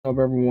What's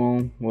up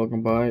everyone,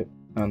 welcome back,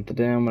 and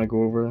today I'm going to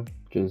go over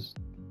just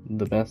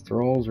the best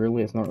Thralls.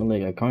 Really, it's not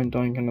really a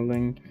countdown kind of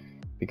thing,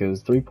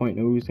 because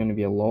 3.0 is going to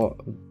be a lot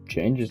of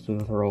changes to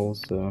the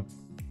Thralls, so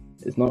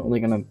it's not really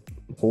going to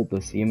hold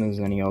the same as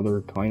any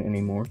other count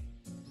anymore.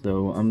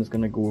 So I'm just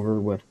going to go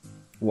over with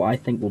what I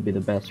think will be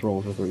the best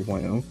Thralls for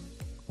 3.0,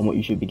 and what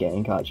you should be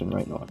catching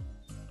right now.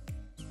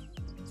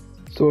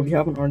 So if you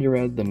haven't already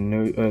read the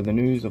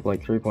news of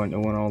like 3.0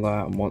 and all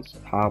that, and what's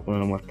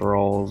happening with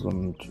Thralls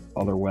and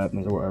other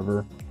weapons or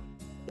whatever,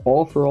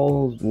 all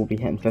Thralls will be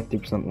hitting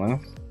 50%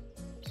 less.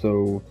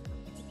 So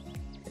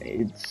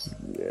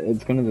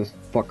it's gonna just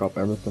fuck up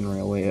everything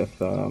really if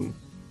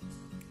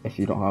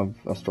you don't have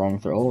a strong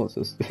Thrall.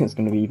 It's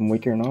gonna be even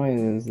weaker now.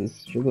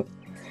 It's stupid.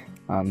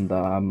 And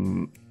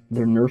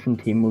they're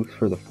nerfing team moves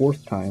for the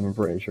fourth time. I'm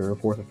pretty sure,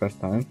 fourth or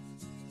fifth time.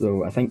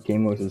 So I think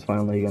game moves is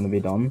finally gonna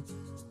be done.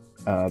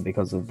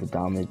 Because of the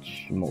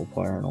damage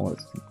multiplier and all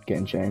that's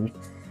getting changed.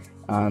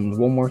 And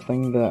one more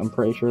thing that I'm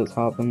pretty sure has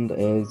happened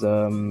is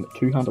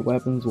two-handed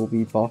weapons will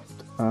be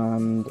buffed,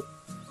 and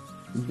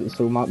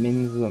so that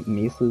means that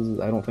maces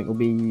I don't think will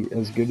be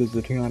as good as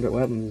the two-handed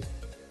weapons.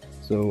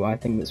 So I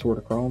think that Sword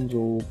of Crowns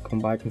will come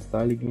back in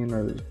style again,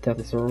 or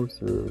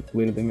Tethesaurus, or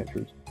Blade of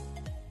Images.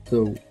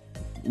 So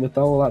with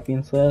all that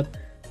being said,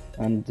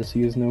 and just so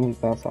you know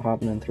that's what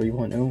happened in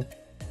 3.0,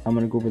 I'm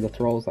going to go over the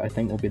Thralls that I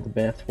think will be the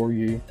best for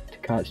you to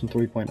catch in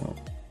 3.0.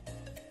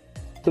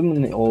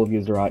 Something that all of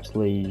you are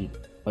actually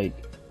like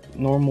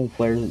normal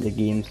players of the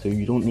game, so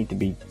you don't need to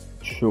be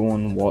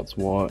shown what's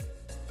what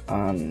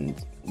and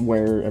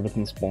where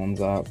everything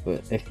spawns at.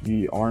 But if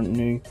you aren't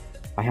new,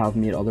 I have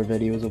made other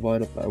videos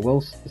about it, but I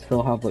will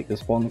still have like the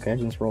spawn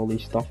locations for all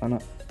these stuff in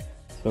it.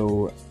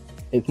 So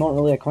it's not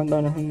really a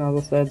countdown or anything,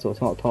 as I said, so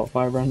it's not top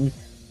 5 rounds.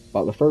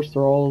 But the first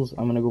Thralls,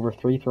 I'm going to go over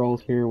 3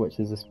 Thralls here, which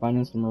is the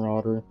Spinus the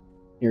Marauder,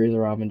 Eerie the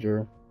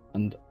Ravager,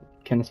 and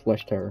Kenneth's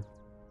Flesh Terror.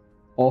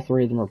 All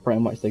 3 of them are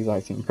pretty much the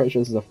exact same. I'm pretty sure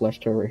this is a Flesh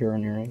Terror right here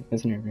on Eerie,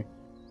 isn't Eerie?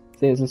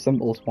 Say it's as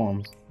simple as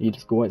spawns. You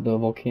just go out the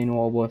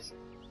volcano obelisk,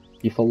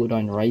 you follow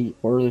down right,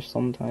 or there's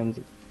sometimes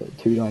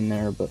 2 down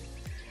there, but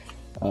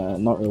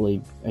not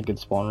really a good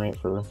spawn rate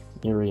for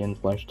Eerie and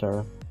Flesh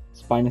Terror.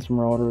 Spinus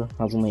Marauder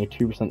has only a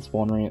 2%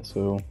 spawn rate,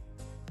 so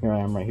here I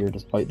am right here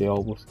despite the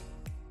obelisk.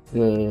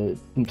 The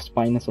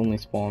Spinus only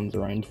spawns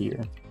around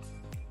here.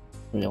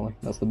 Really,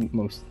 that's the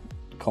most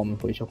common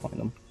place you'll find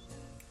them.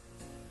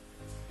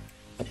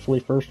 Actually,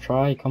 first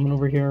try coming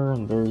over here,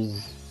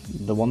 there's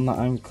the one that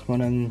I'm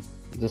coming in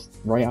just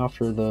right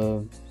after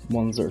the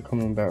ones that are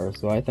coming better.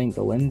 So I think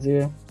the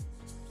Lindsay,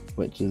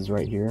 which is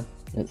right here,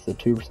 it's a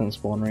 2%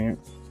 spawn rate,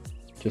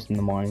 just in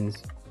the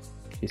mines.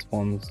 She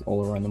spawns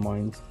all around the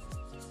mines,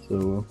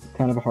 so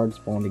kind of a hard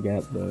spawn to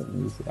get, but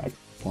I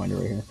find it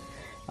right here.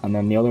 And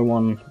then the other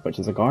one, which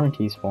is a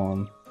guarantee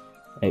spawn,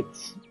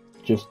 it's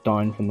just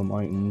down from the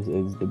mountains,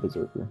 is the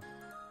Berserker.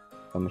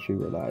 I'm not sure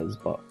where that is,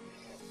 but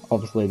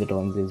obviously the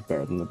Lindsay is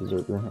better than the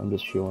Berserker. I'm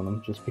just showing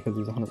him just because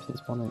he's 100%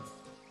 spawn rate.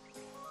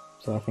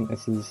 So I think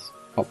this is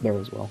up there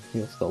as well.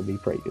 He'll still be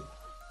pretty good.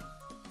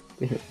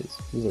 But here it is,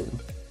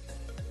 Berserker.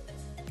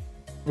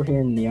 Over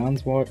here in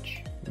Leanne's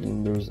Watch,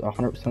 there's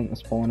 100% a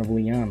spawn of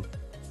Leanne.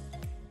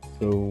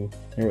 So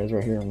here it is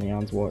right here in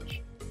Leanne's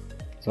Watch.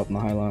 It's up in the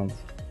Highlands.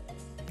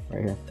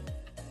 Right here.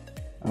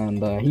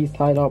 And he's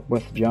tied up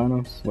with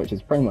Janos, which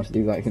is pretty much the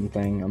exact same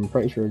thing. I'm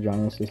pretty sure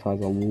Janos just has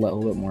a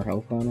little bit more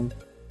health on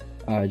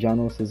him.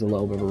 Janos is a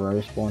little bit of a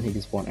rare spawn. He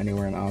can spawn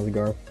anywhere in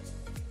Asgard.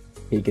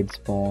 He could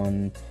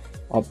spawn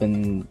up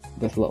in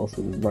this little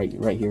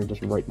right here,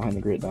 just right behind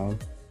the Great Dam,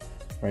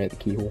 right at the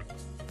keyhole.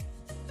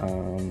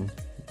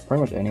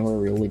 Pretty much anywhere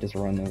really, just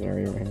around this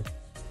area right here.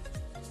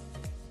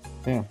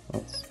 Yeah,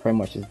 that's pretty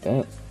much just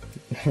that.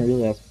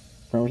 Really, that's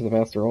pretty much the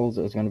best Thralls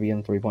that is going to be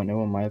in 3.0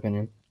 in my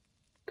opinion.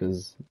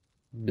 Because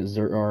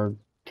our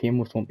team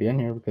won't be in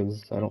here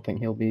because I don't think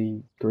he'll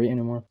be great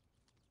anymore.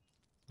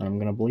 I'm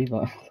gonna believe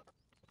that.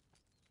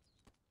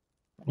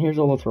 Here's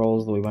all the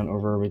Thralls that we went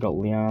over. We got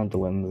Leanne,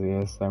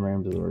 Delenzia,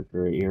 Cimmerian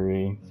Berserker,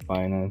 Eerie,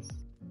 Spinus,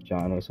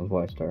 Janos, and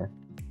Flesh Terror.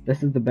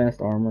 This is the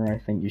best armor I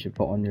think you should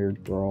put on your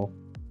Thrall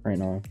right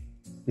now.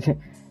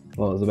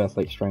 Well, it's the best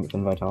like strength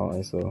and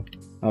vitality, so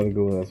I would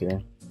go with this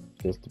here,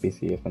 just to be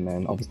safe. And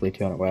then obviously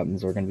 200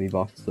 weapons are going to be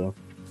buffed, so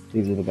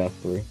these are the best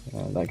 3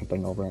 that I can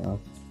think of right now.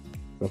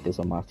 With this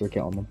master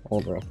kit on them, all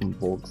the rest of them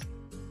bugs.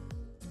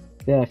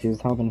 Yeah, if you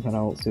have anything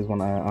else you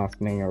want to ask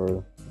me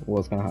or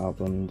what's gonna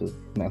happen, just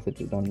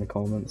message it down in the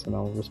comments and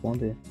I'll respond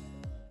to you.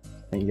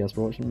 Thank you guys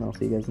for watching, and I'll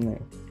see you guys in the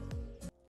next.